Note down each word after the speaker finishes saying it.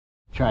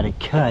try to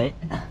cut.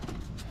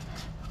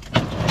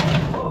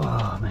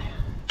 Oh man.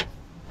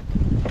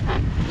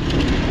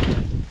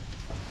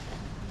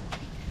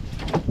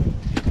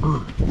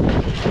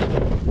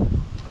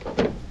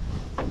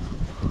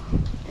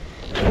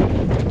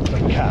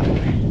 Good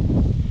copper.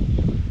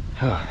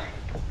 Oh.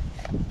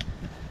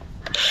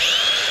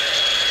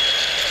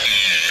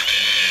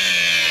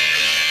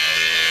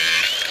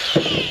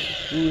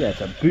 Ooh,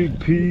 that's a big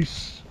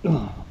piece.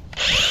 Oh.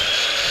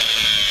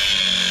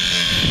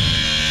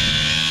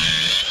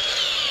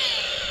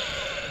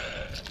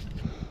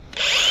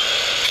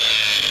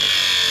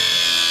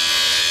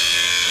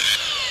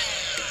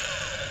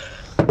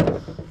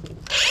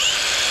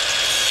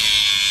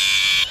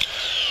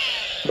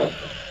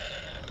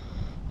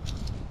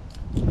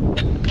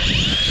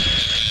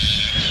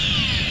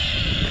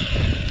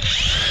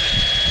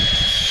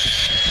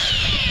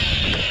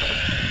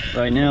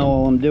 Right now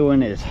all I'm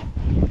doing is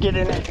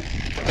getting it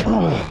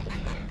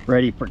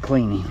ready for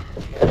cleaning.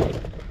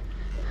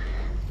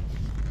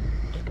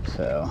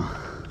 So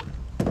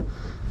I'm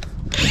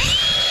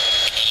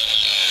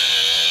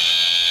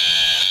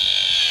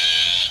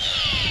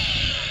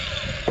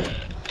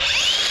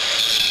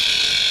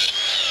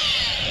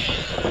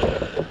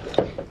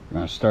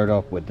gonna start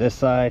off with this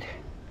side,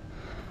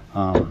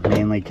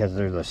 mainly because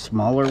they're the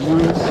smaller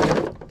ones,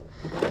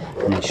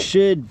 and it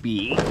should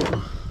be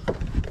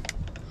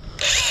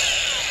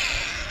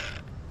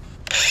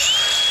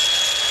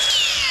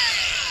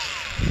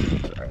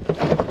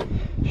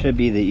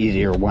the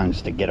easier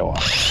ones to get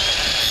off.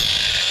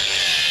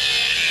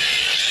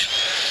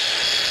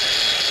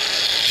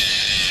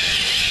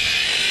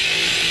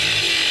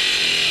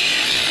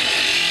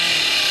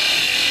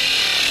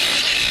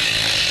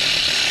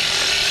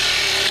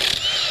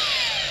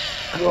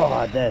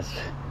 God, that's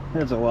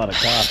a lot of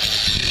copper.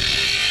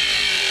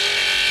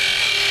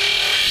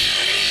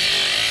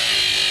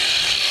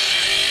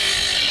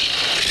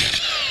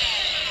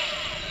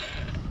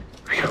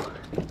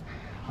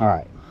 All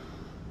right.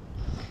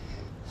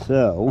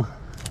 So,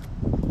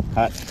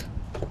 hot.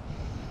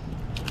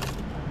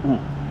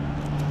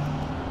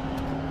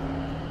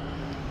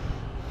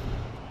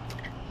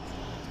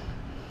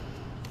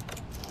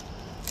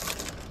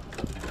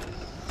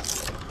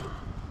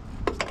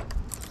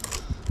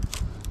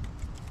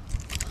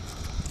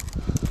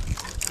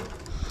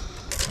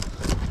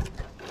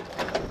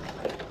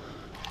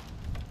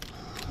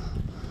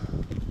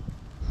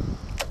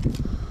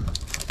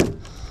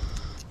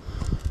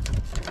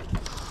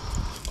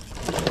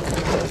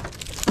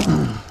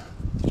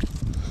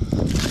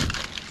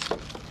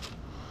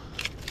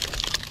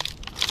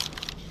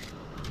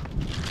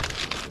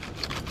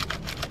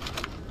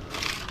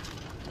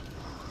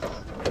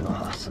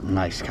 Some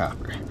nice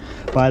copper.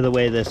 By the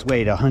way, this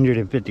weighed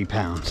 150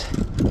 pounds.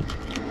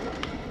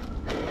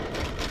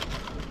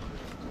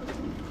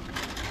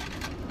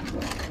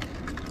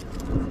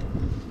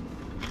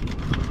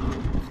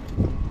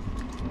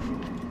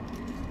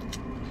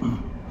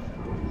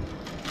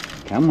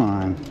 Come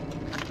on.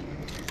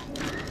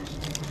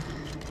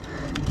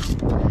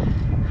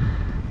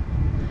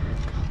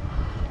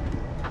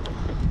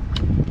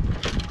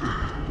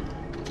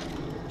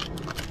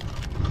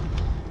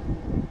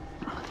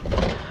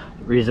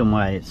 The reason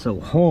why it's so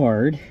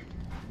hard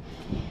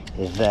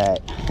is that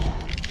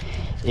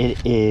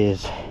it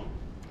is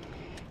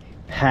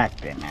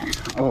packed in there.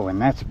 Oh,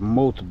 and that's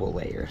multiple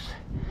layers.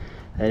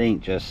 That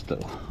ain't just the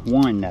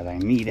one that I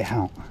need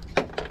out.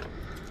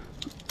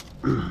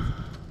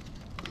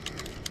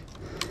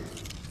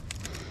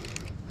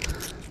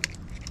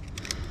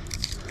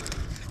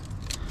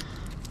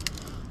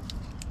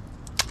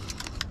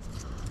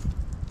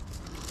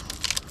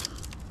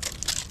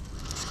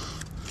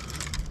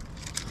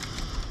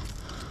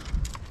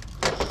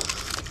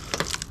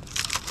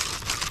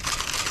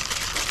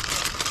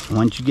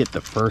 Once you get the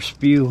first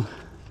few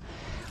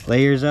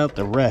layers out,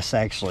 the rest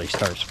actually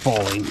starts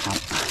falling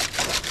out.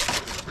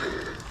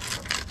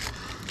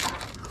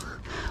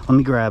 Let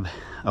me grab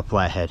a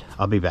flathead.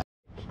 I'll be back.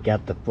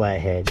 Got the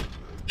flathead.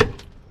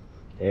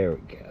 There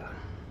we go.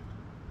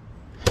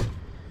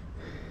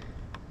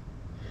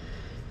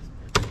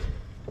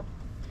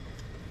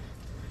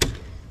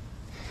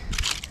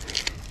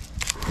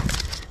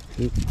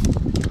 Oop.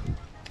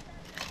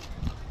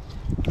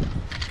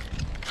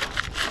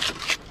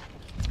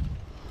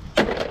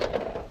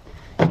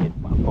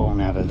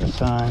 Out of the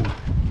sun.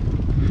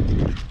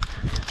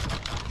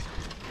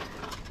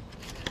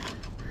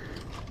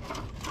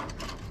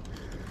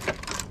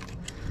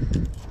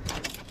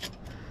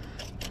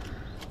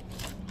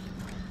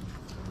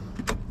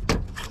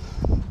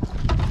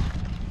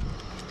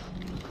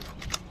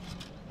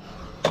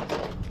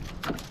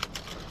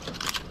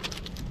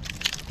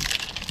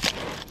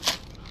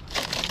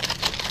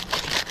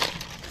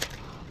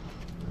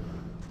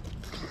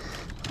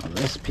 Well,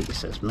 this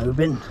piece is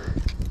moving.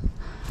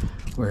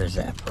 Where is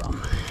that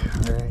from?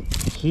 Right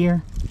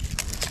here.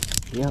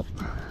 Yep.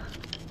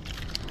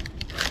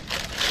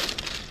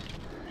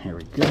 Here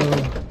we go.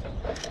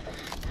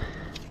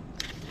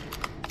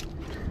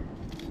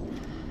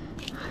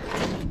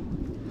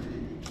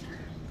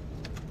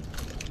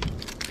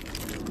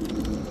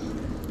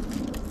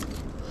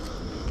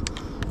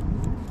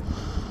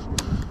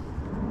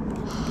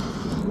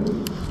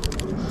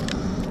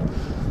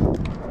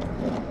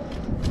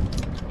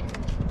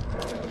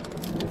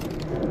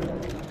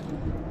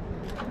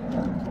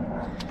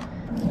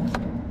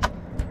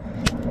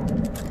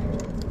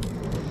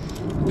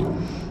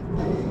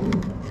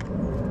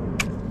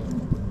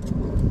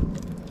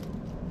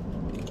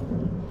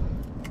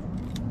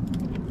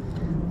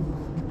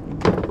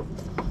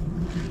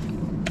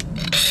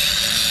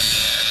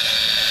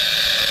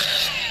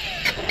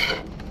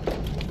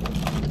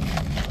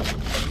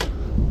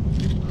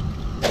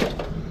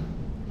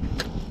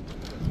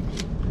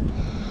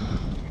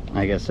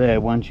 like I said,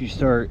 once you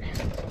start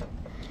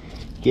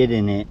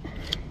getting it,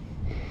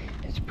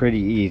 it's pretty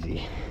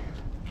easy.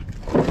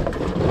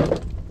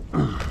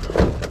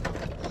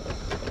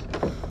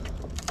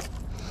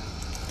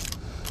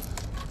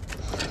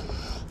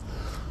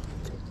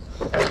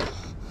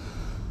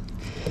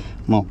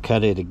 Won't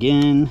cut it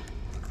again.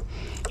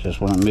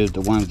 Just want to move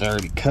the ones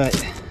already cut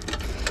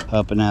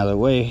up and out of the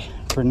way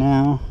for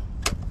now.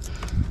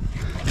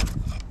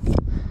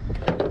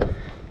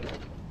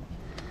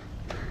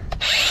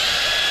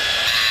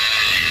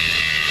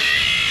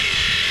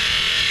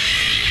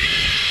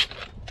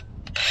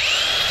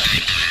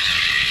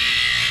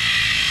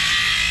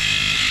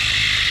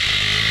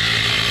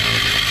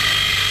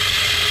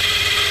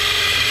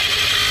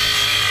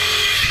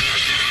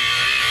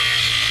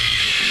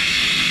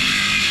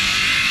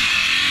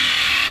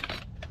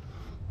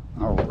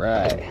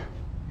 Alright,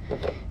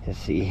 let's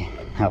see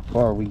how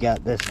far we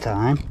got this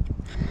time.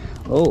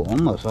 Oh,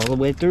 almost all the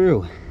way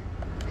through.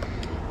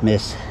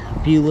 Miss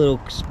a few little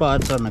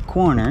spots on the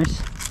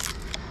corners,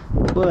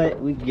 but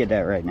we can get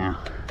that right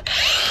now.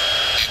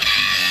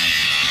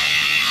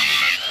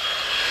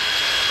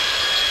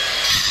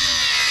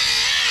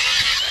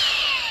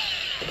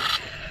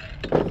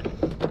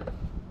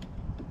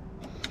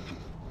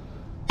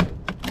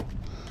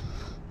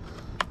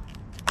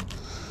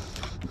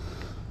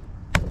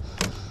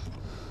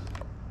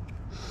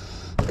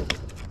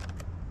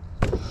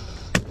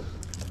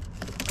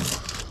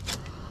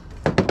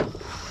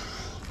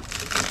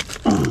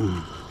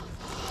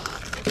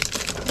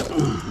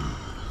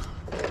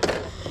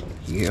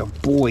 Yeah,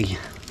 boy.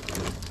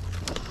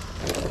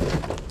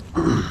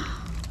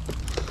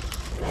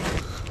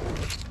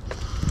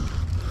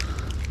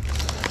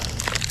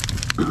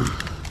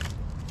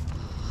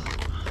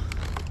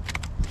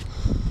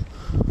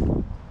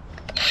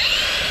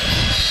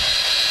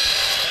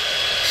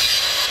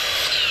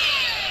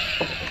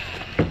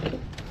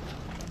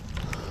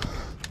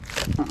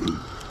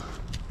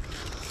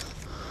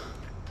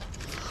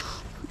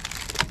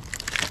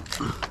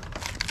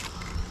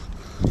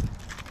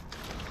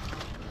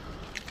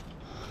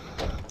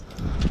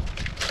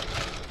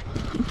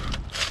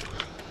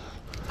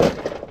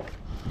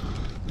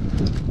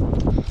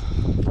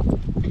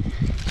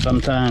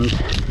 Sometimes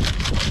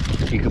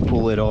you can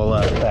pull it all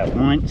out at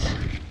once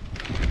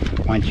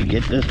you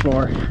get this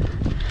far.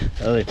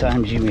 Other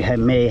times you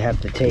may have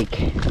to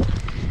take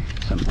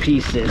some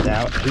pieces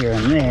out here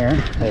and there.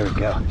 There we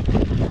go.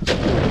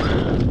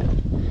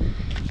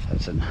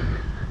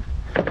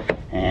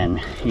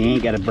 And you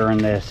ain't got to burn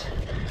this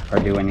or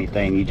do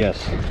anything. You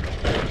just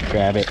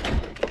grab it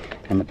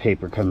and the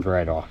paper comes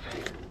right off.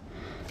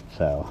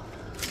 So,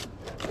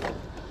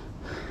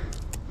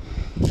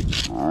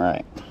 all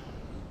right.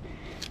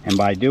 And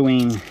by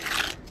doing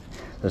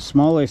the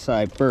smaller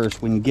side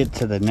first, when you get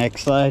to the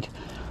next side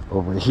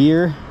over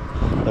here,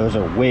 those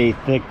are way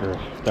thicker.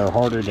 They're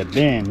harder to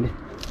bend,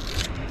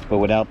 but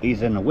without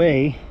these in the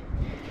way,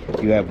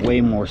 you have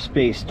way more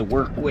space to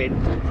work with.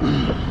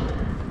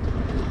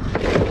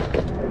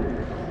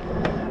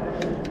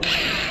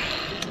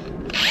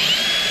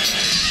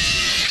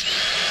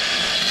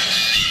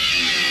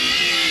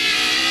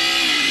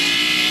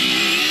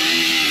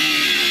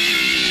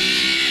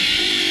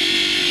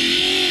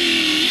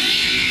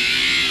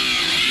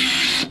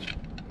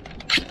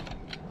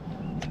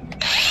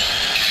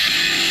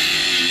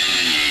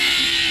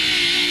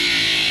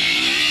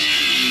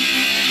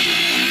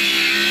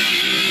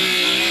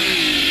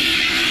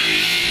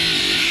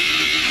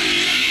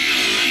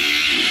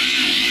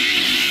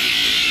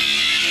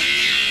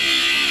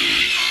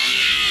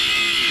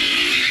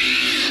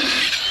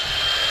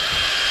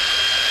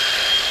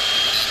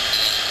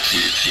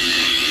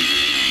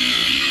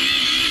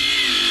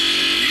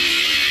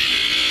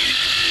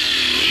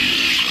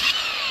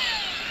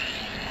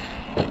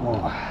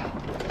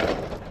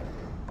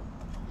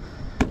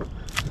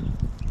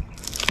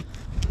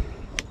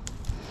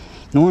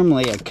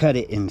 Normally I cut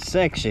it in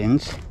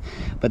sections,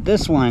 but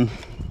this one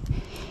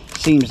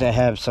seems to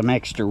have some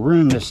extra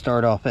room to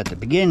start off at the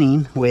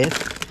beginning with,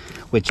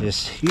 which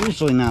is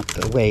usually not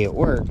the way it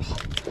works.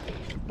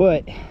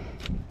 But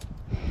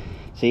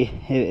see,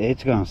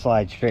 it's going to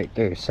slide straight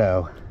through,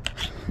 so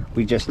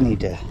we just need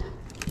to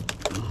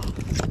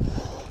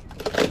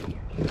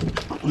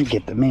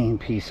get the main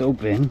piece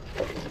open.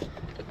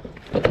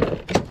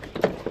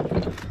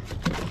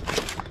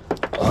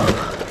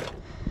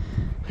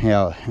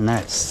 Yeah, and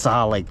that's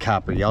solid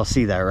copper. Y'all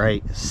see that,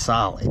 right?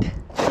 Solid.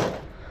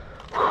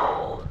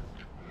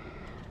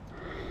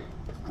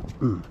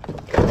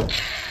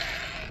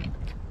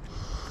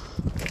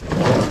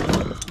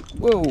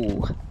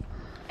 Whoa.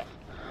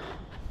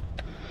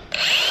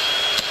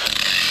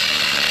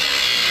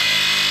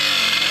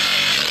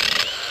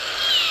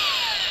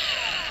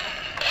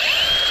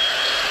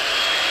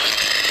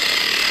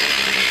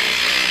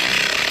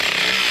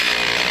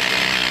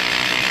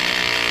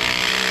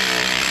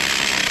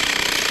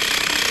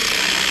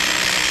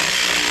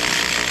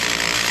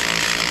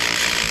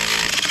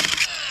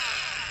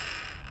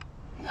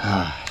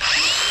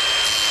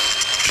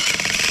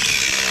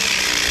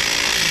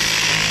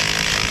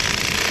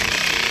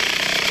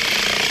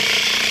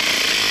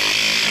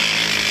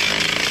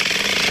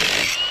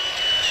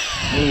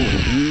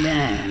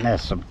 Man,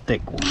 that's some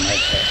thick one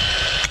right there.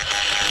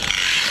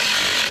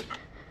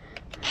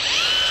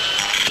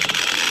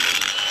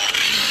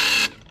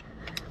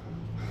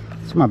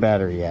 Where's my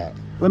battery at?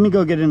 Let me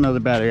go get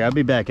another battery. I'll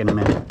be back in a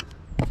minute.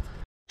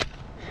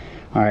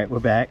 All right, we're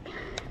back.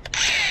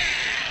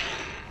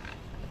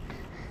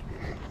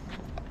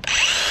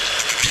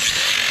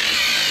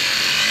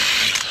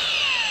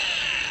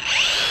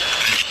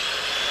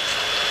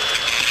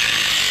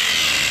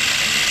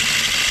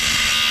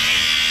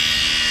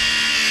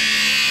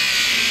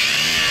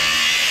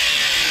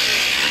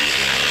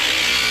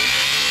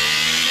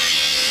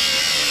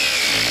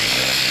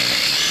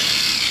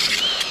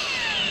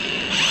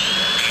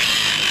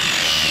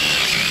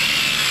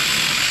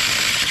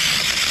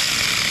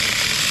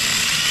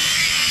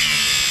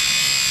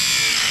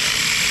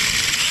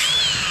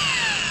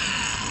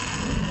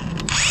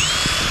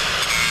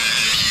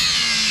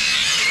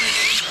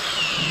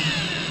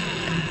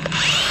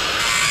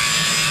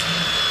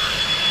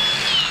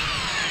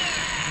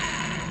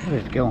 What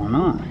is going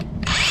on?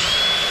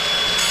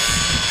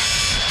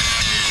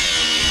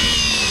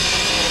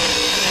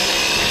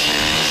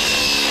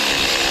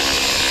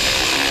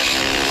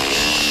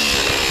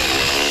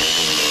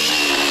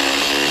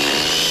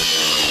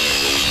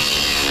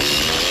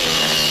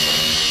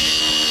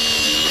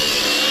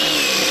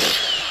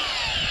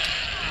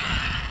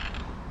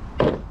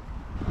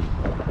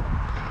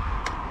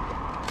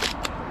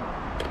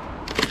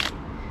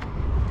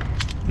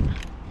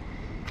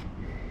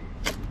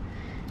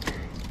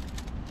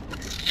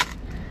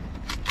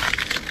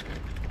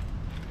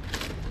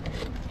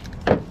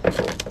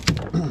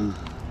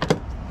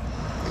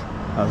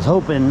 I was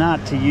hoping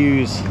not to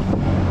use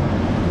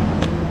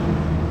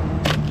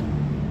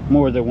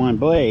more than one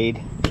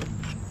blade,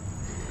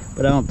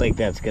 but I don't think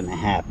that's going to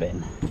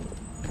happen.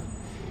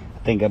 I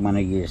think I'm going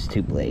to use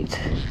 2 blades.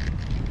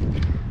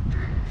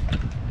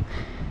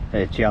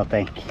 What y'all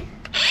think?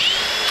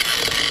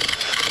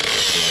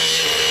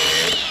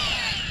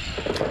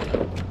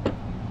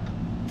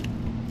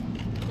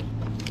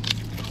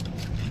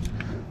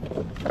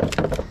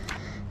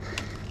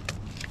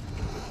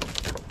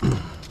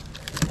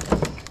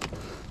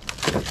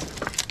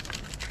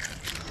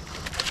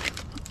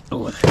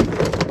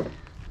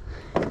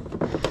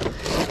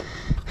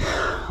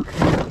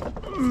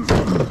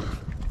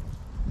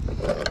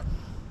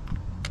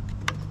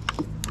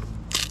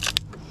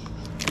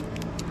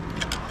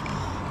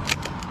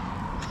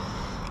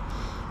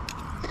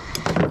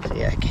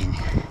 See, I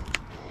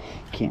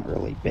can't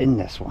really bend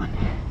this one.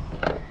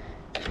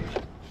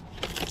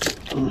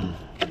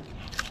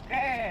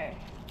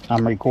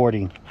 I'm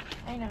recording.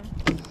 I know.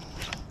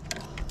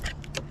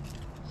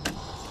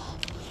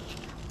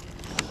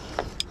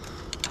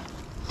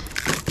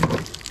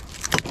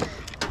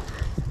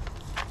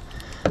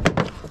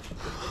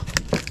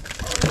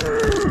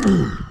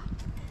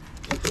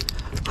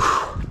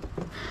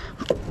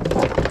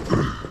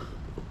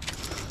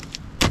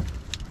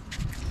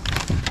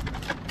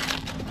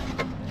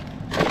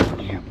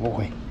 Yeah,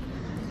 boy.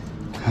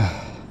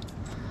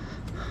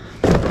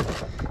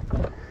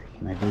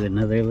 Can I do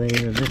another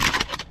layer of this?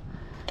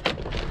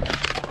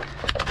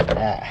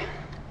 Ah.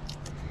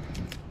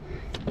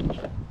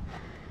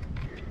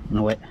 You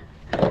know what?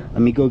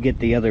 Let me go get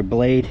the other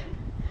blade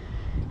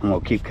and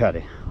we'll keep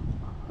cutting.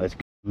 Let's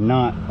go.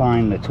 Not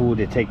find the tool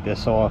to take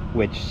this off,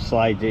 which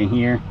slides in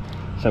here.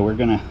 So we're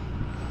gonna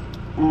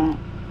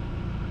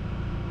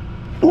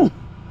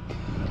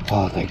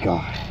oh, thank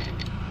God.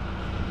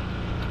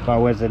 If I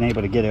wasn't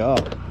able to get it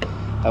up,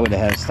 I would have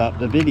had to stop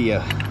the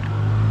video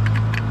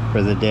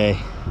for the day.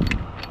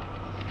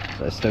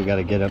 So I still got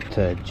to get up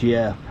to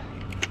Jeff.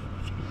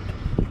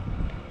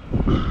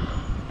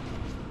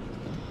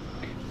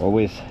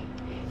 Always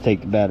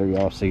take the battery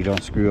off so you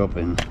don't screw up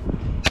and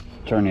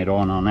turn it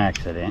on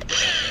accident.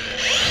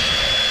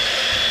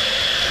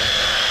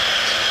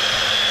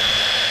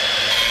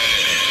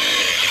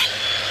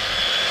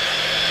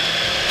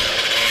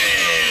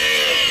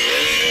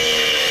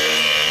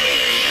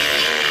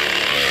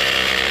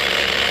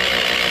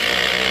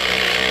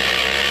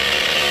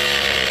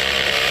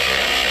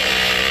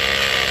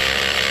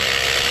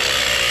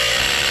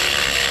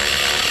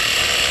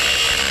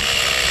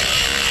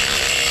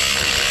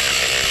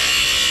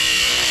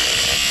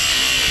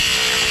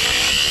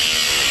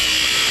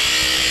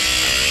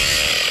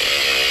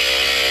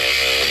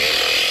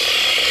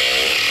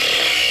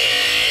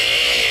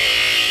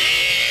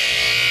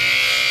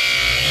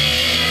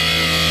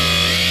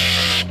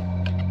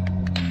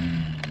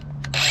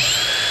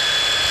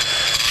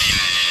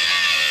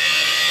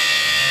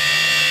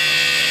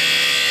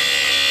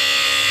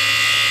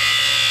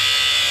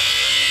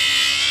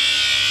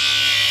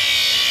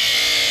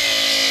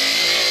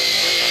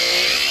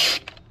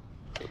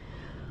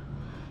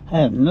 I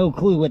have no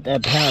clue what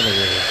that powder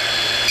is.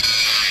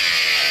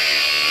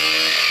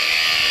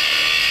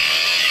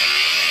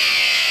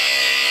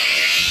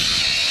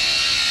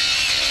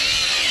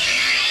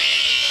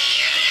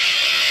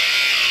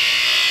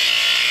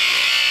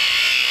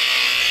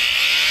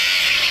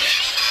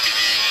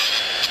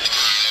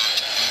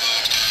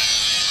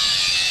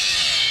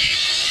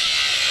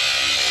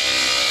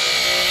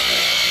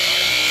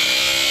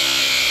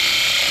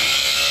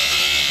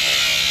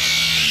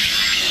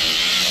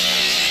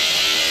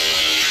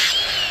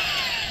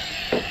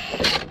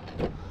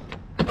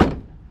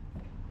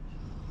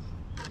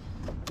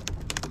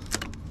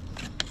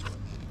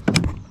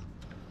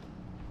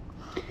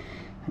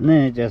 And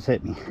then it just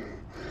hit me.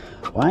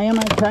 Why am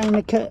I trying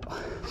to cut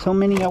so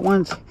many at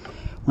once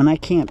when I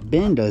can't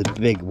bend those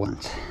big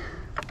ones?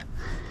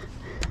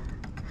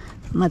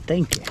 I'm not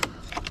thinking.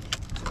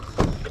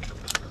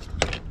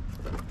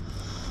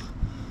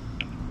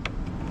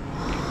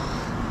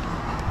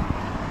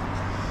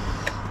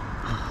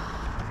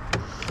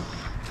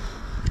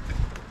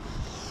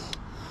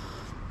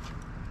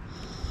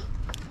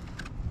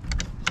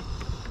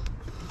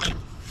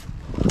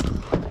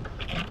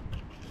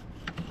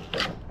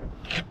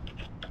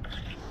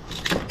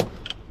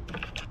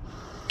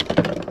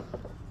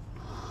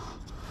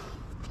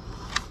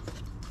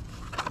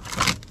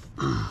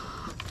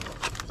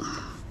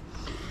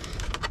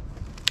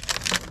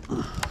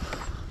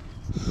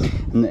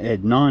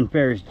 And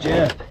Non-Ferrous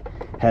Jeff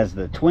has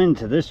the twin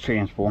to this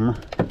transformer.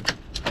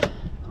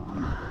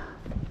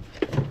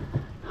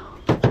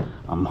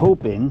 I'm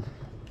hoping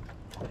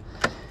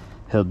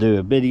he'll do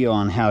a video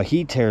on how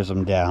he tears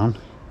them down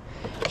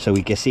so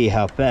we can see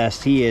how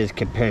fast he is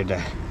compared to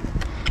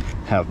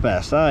how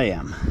fast I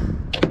am.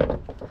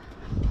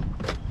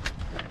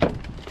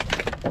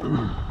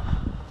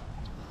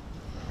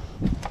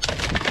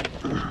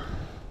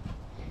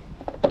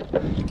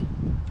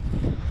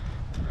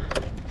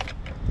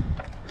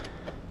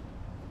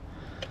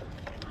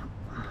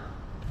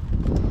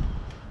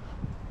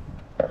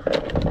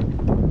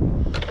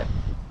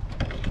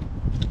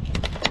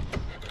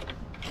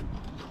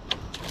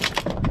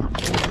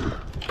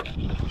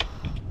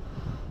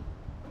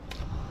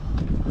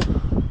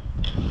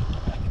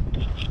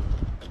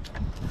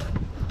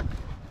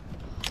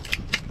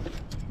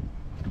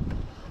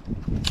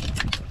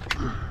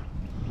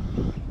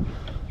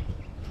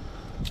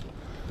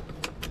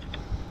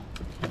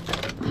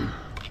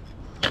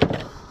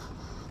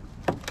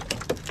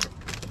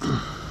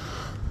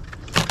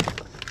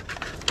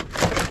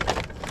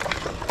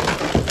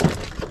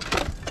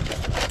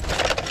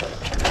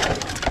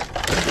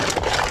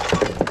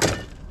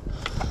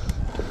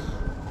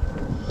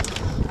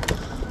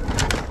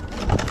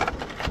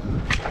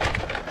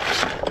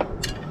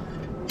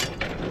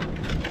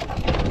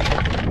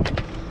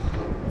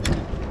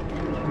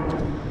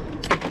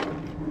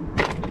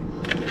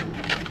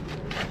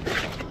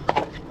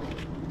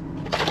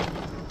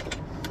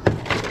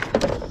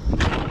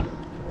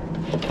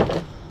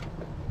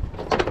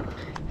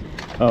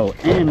 Oh,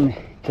 and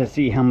to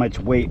see how much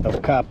weight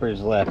of copper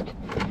is left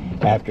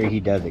after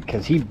he does it,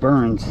 because he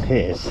burns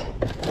his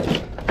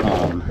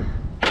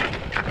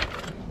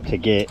to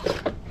get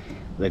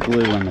the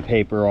glue and the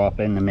paper off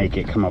and to make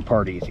it come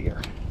apart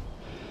easier.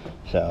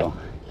 So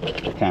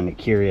kind of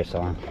curious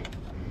on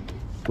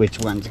which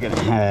one's gonna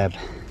have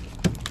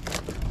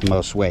the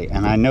most weight.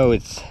 And I know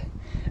it's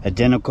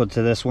identical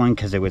to this one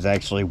because it was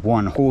actually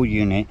one whole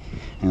unit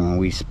and when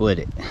we split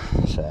it.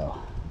 So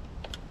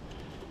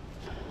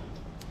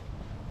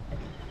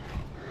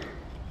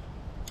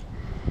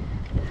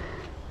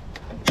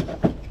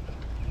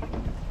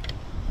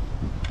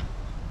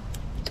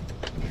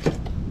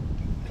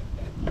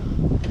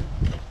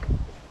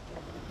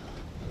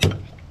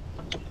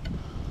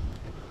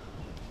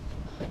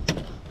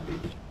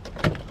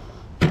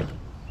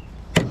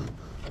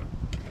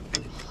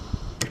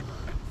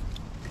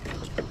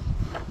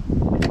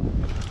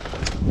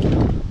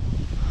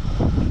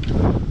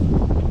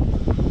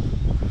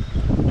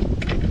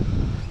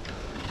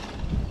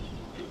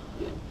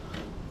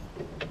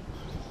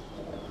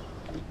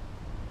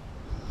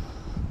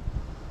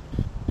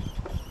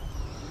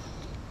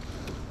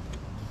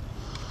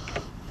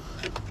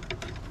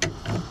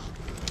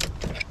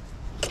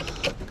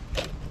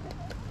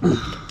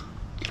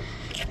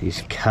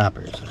these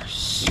coppers are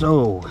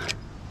so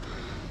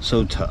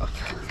tough.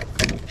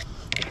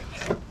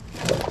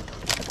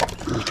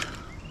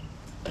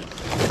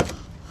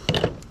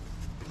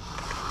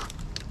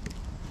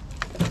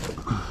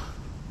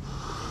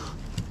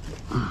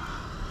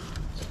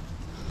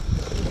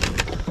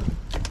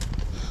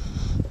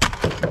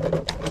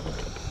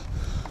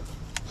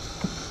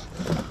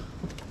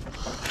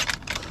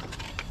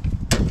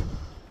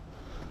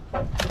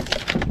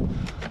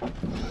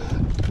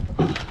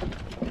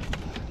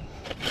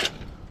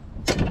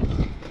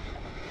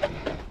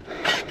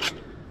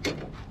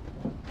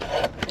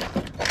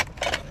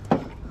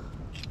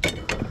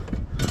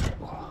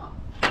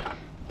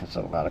 That's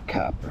a lot of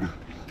copper.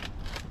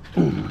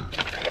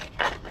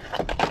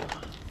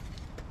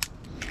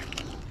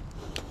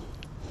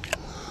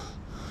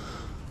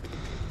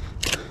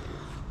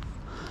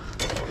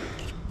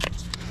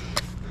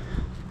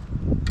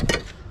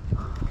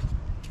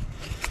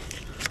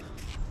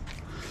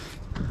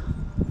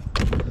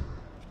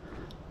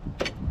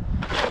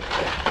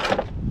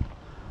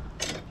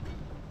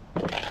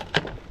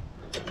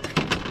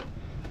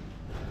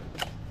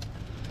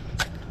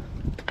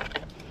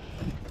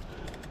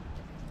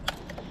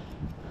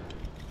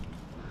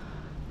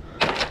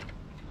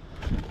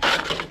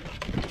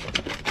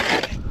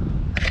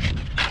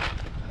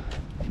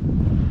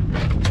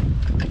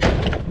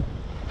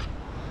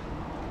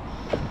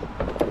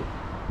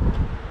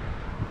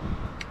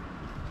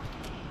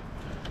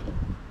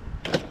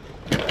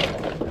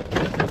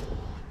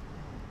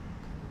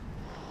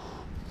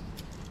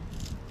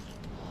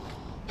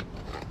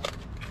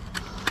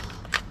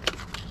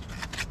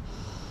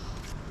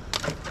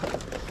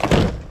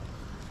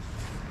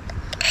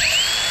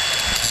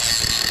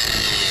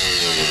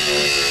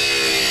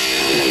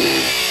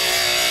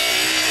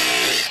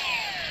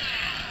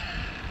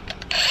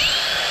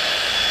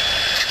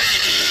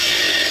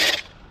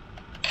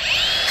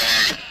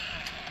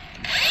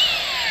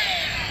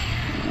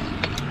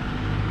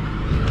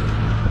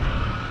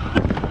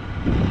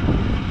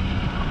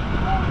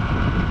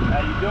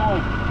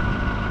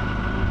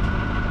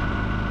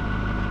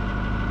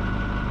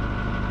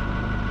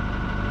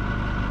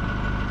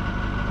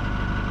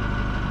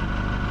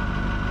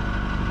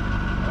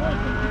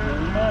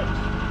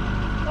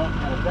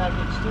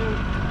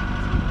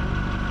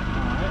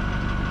 Alright,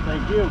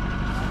 thank you.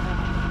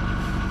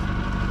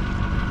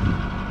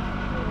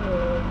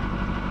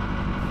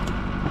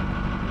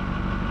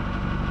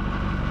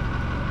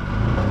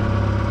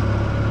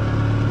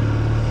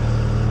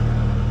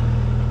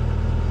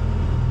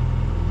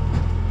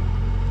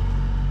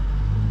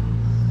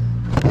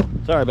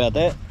 Sorry about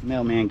that.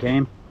 Mailman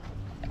came.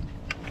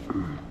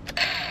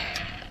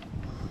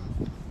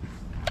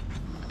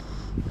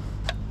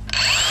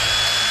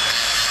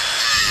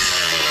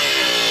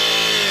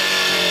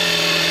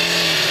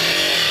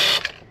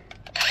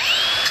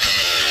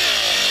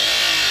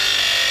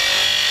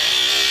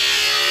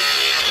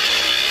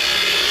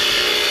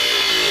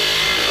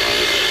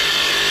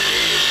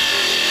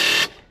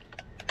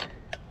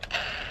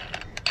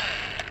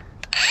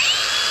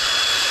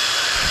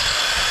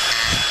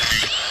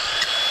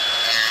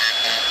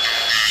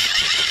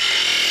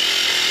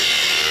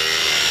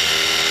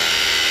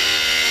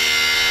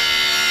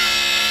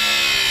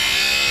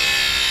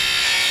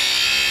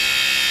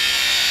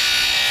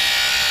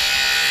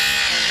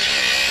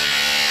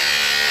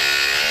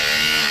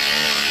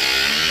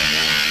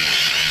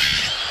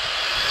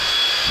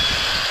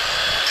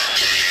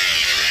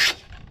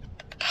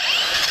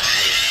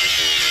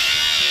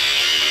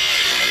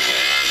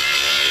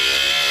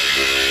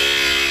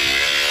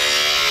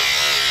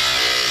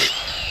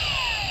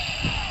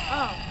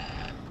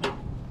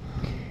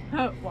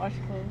 Wash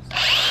clothes.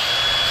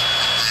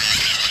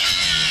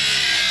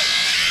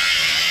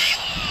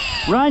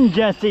 Run,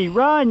 Jesse,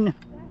 run!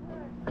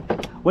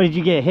 What, did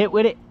you get hit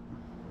with it?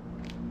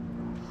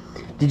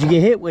 Did you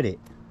get hit with it?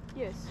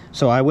 Yes.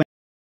 So I went.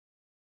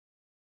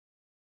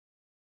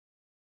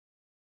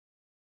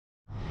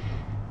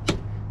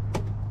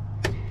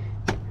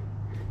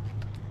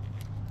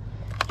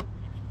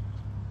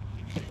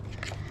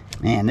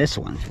 Man, this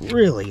one's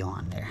really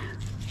on there.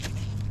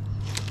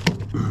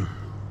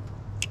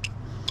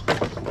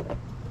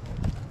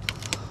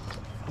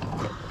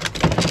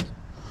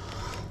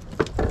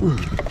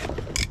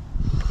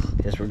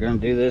 Guess we're gonna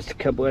do this a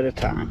couple at a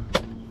time.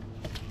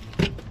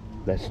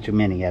 That's too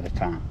many at a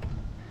time.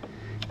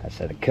 I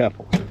said a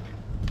couple.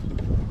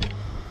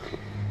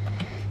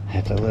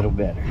 That's a little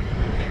better.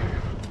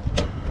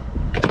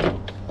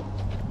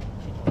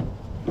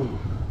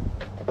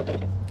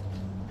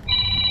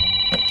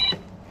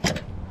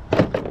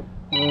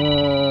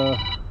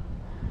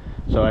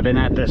 So I've been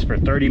at this for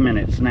 30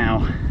 minutes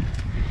now,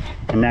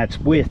 and that's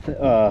with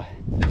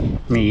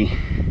me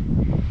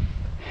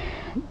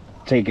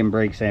taking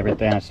breaks and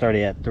everything. I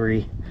started at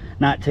 3,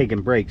 not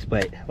taking breaks,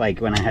 but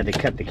like when I had to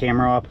cut the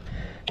camera off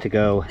to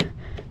go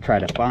try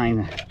to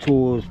find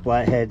tools,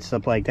 flatheads,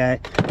 stuff like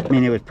that. I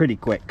mean, it was pretty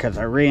quick because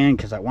I ran,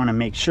 because I want to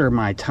make sure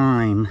my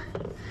time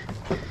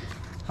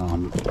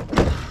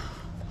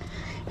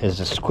is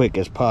as quick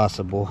as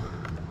possible.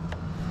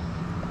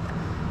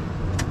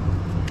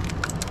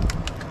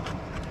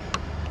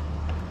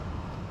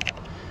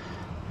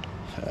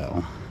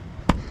 So,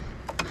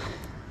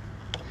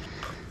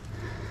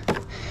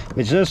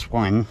 which this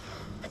one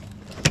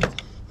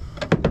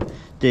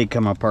did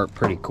come apart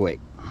pretty quick.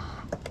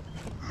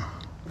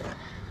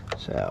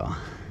 So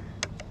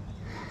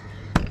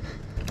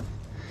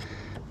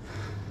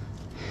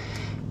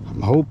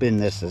I'm hoping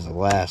this is the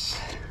last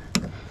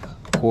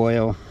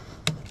coil.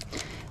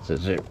 So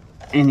is there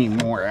any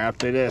more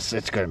after this?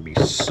 It's going to be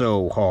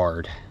so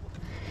hard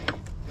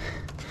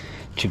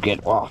to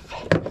get off.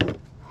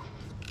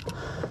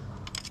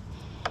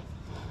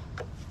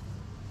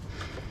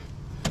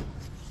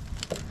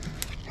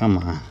 Come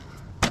on.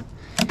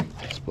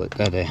 Split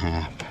that in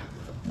half.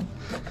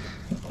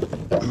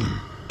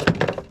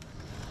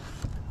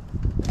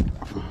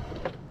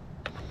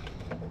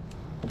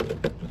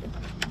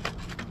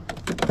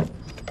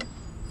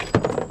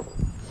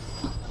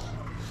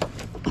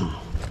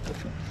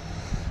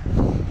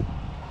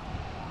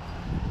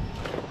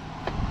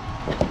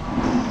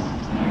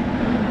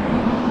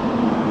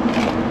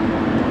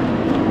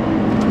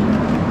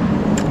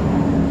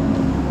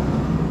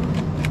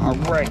 All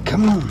right,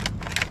 come on.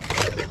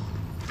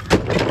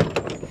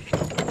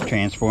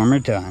 Transformer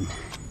done,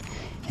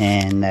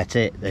 and that's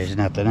it. There's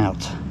nothing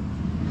else.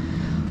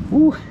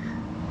 Woo.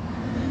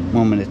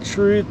 Moment of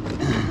truth.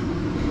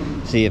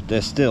 See if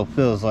this still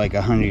feels like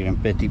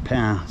 150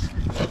 pounds.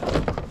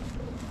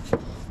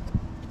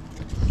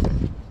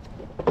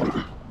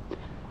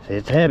 See,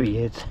 it's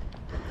heavy,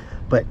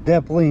 but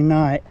definitely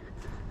not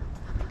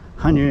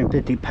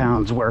 150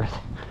 pounds worth.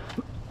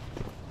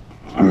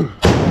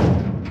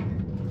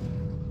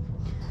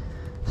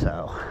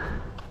 So,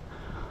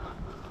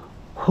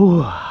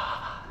 whew.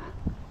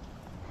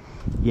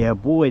 Yeah,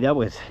 boy, that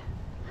was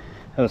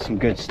some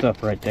good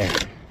stuff right there.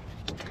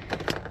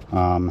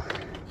 I'm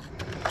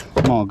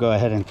gonna go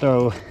ahead and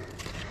throw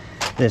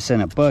this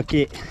in a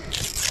bucket.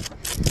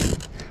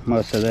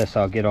 Most of this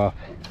I'll get off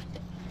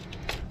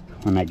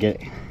when I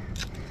get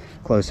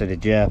closer to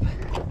Jeff.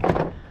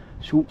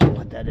 So we'll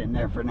put that in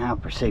there for now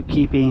for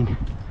safekeeping.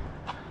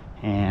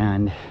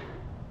 And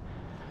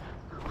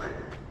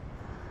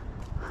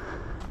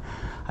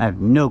I have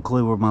no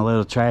clue where my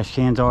little trash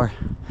cans are,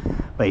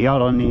 But y'all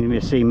don't need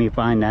to see me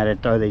find that and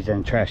throw these in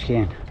the trash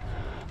can.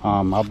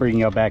 I'll bring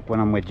y'all back when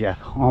I'm with Jeff.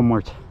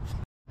 Onwards.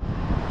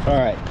 All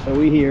right, so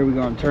we're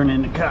gonna turn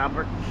into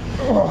copper.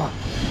 Oh.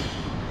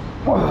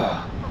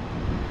 Oh.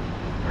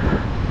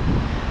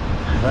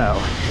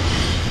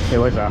 So it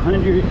was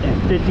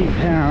 150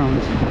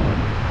 pounds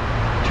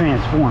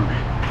transformer.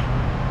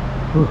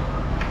 Whew.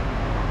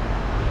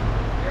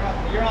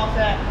 You're all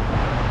set.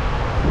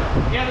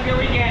 You have a good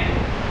weekend.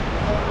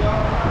 That's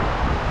yours.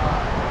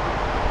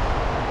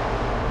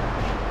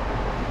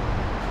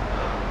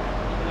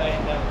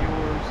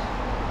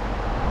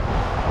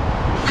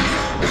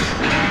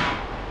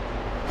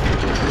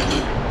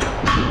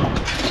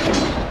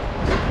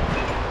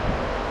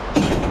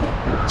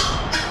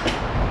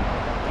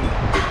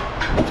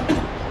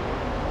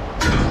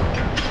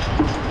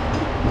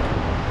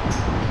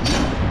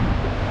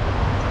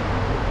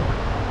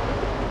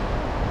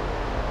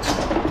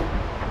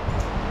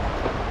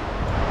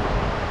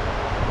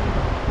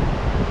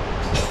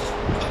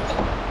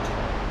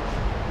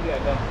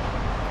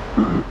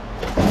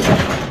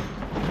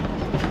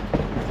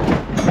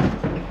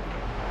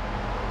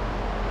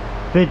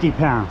 $50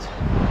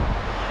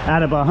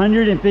 out of a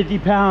 150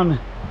 pound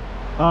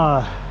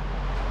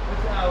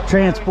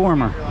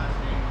transformer.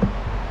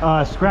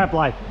 Scrap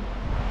Life.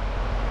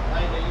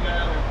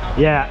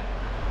 Yeah.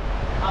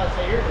 Oh,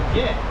 so you're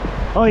legit.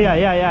 Oh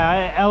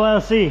yeah.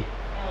 LLC. Oh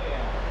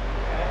yeah.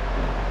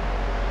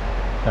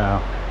 Okay.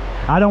 So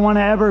I don't want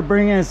to ever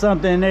bring in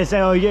something and they say,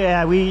 oh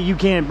yeah, you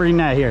can't bring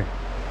that here.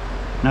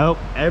 Nope.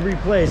 Every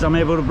place I'm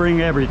able to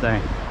bring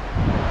everything.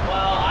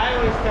 Well, I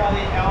always tell all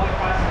the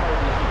customers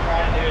is you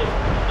try to do it.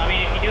 I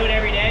mean, if you do it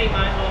every day, you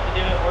might as well have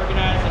to do it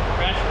organized and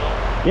professional.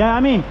 Yeah,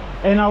 I mean,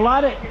 and a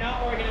lot of... If you're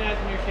not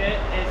organizing your shit,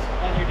 it's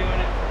when you're doing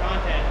it for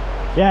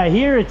content. Yeah,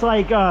 here it's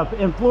like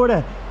in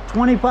Florida,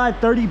 25,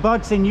 30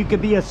 bucks and you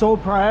could be a sole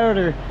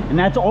proprietor and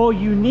that's all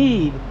you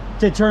need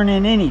to turn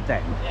in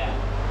anything.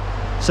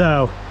 Yeah.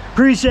 So,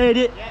 appreciate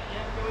it. Yeah, you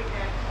have a good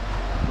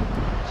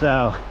weekend.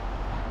 So,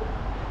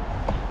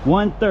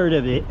 1/3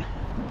 of it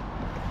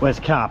was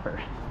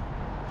copper.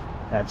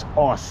 That's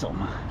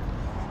awesome.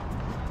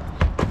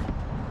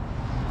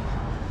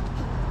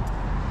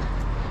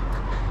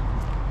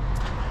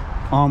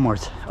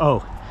 Onwards.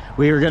 Oh,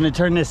 we were gonna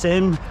turn this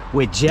in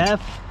with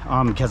Jeff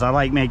because I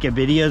like making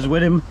videos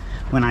with him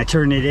when I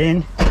turn it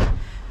in.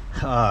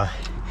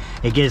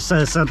 It gives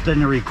us something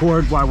to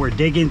record while we're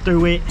digging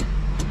through it.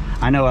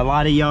 I know a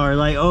lot of y'all are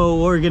like,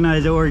 oh,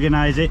 organize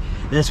it.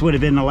 This would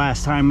have been the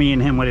last time me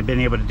and him would have been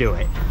able to do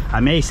it. I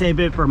may save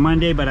it for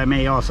Monday, but I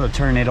may also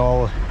turn it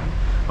all,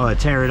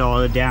 tear it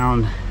all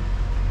down.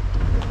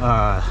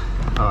 Oh,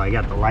 I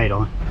got the light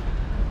on.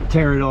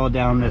 Tear it all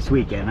down this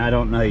weekend. I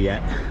don't know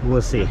yet.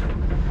 We'll see.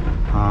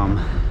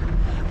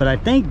 But I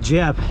think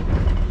Jeff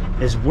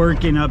is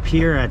working up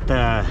here at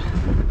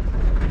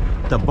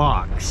the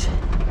box.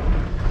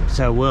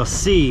 So we'll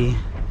see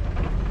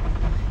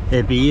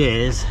if he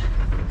is.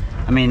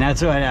 I mean,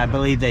 that's what I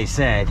believe they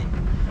said.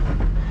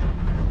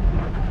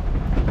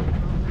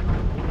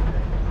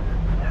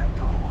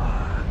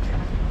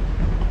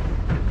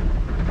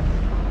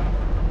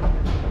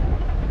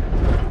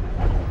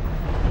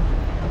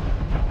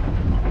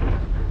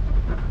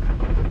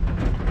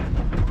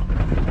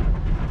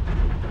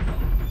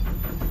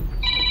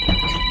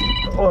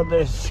 Oh,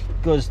 this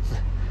goes.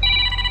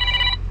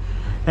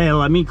 Hey,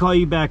 let me call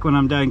you back when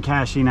I'm done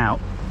cashing out.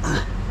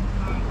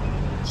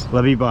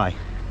 Love you, bye.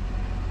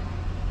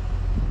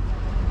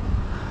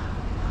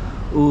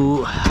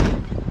 Ooh.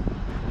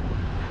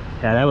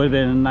 Yeah, that would have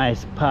been a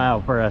nice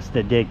pile for us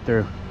to dig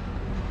through.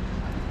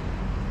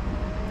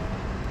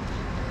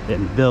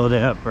 Didn't build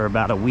it up for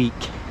about a week.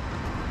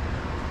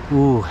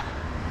 Ooh.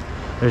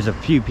 There's a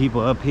few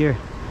people up here.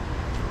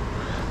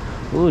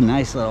 Ooh,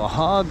 nice little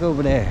hog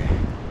over there.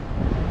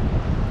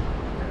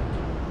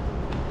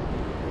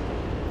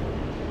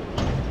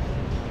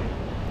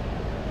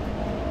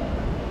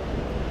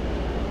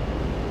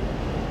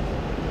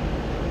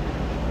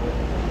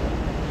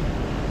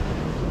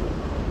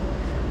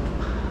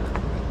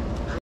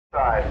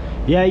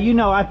 Yeah, you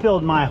know, I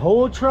filled my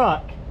whole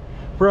truck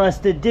for us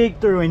to dig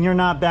through and you're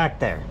not back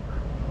there.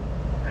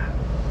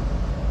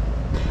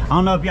 I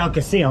don't know if y'all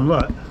can see him,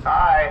 look.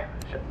 Hi.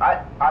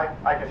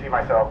 I can see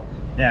myself.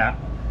 Yeah.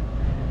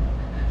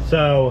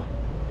 So,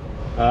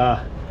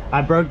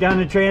 I broke down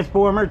the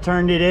transformer,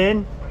 turned it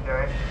in.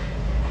 Okay.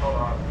 Hold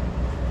on.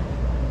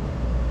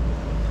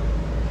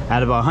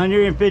 Out of a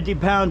 150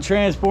 pound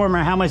transformer,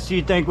 how much do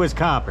you think was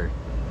copper?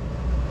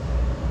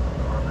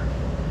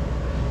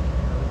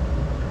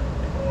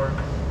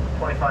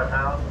 25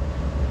 pounds.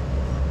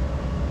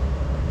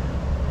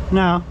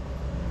 No.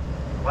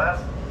 Less?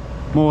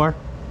 More.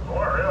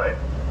 More, really?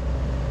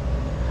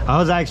 I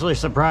was actually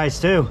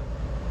surprised too.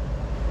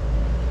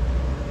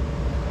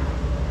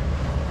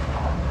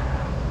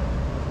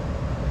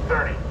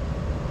 30.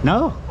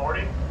 No.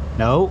 40?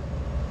 No.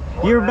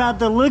 More You're than about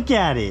to look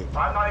at it.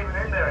 I'm not even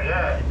in there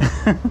yet.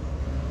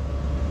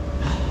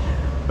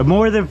 But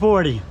more than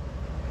 40.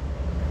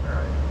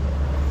 Alright.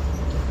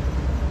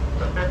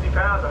 So 50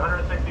 pounds,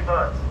 160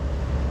 bucks.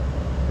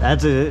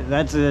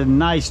 That's a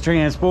nice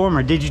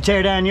transformer. Did you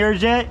tear down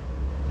yours yet?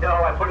 No,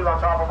 I put it on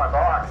top of my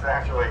box,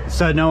 actually.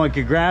 So no one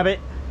could grab it?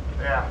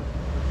 Yeah.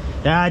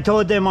 Yeah, I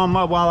told them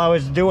while I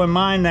was doing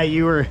mine that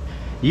you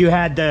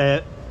had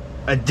the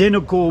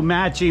identical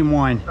matching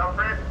one.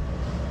 Thumbprint?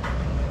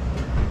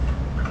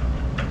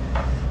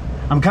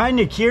 I'm kind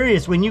of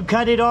curious, when you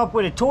cut it off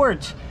with a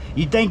torch,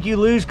 you think you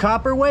lose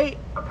copper weight?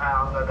 A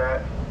pound, I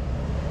bet.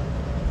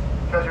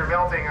 Because you're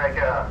melting like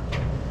a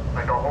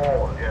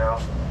hole, you know?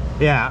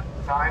 Yeah.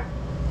 Time?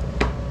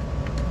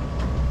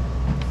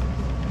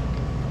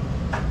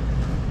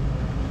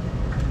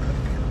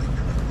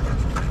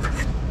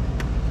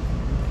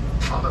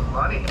 On the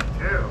money,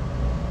 too.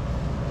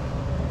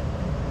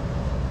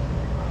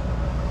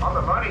 On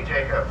the money,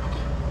 Jacob.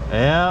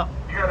 Yeah.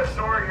 You got a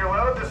store at your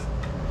load? Just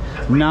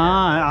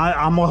Nah,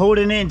 I'm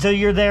holding it until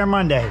you're there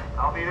Monday.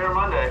 I'll be there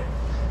Monday.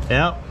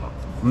 Yep.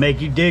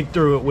 Make you dig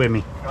through it with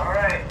me. All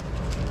right.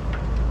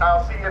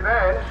 I'll see you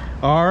then.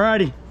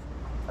 Alrighty.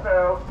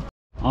 Hello.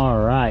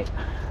 Alright.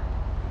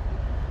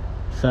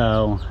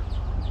 So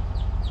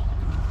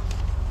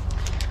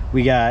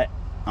we got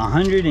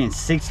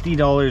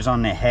 $160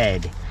 on the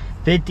head,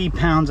 50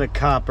 pounds of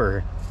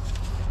copper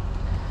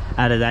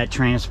out of that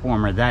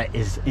transformer. That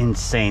is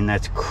insane.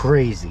 That's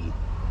crazy.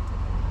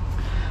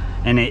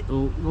 And it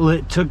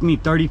took me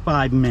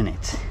 35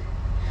 minutes.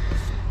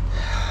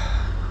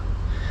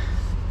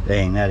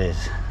 Dang, that is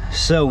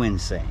so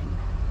insane.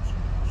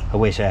 I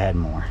wish I had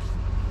more.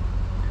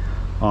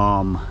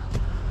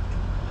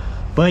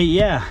 But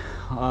yeah,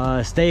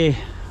 I'm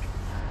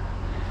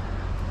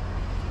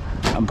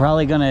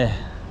probably gonna,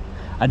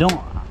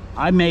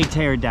 I may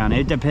tear it down.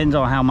 It depends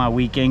on how my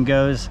weekend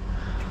goes.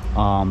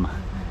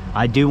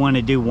 I do want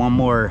to do one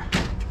more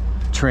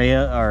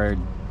trail or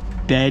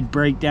bed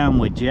breakdown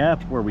with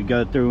Jeff, where we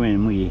go through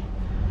and we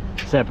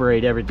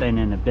separate everything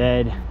in the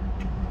bed.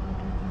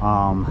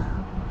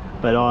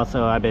 But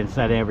also I've been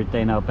setting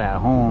everything up at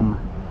home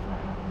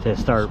to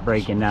start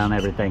breaking down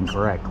everything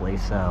correctly,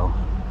 so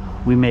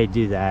we may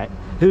do that.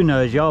 Who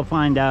knows, y'all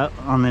find out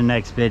on the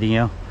next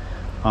video.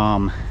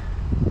 But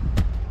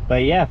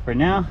yeah, for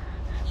now,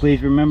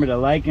 please remember to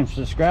like and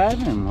subscribe,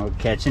 and we'll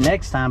catch you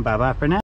next time. Bye bye for now.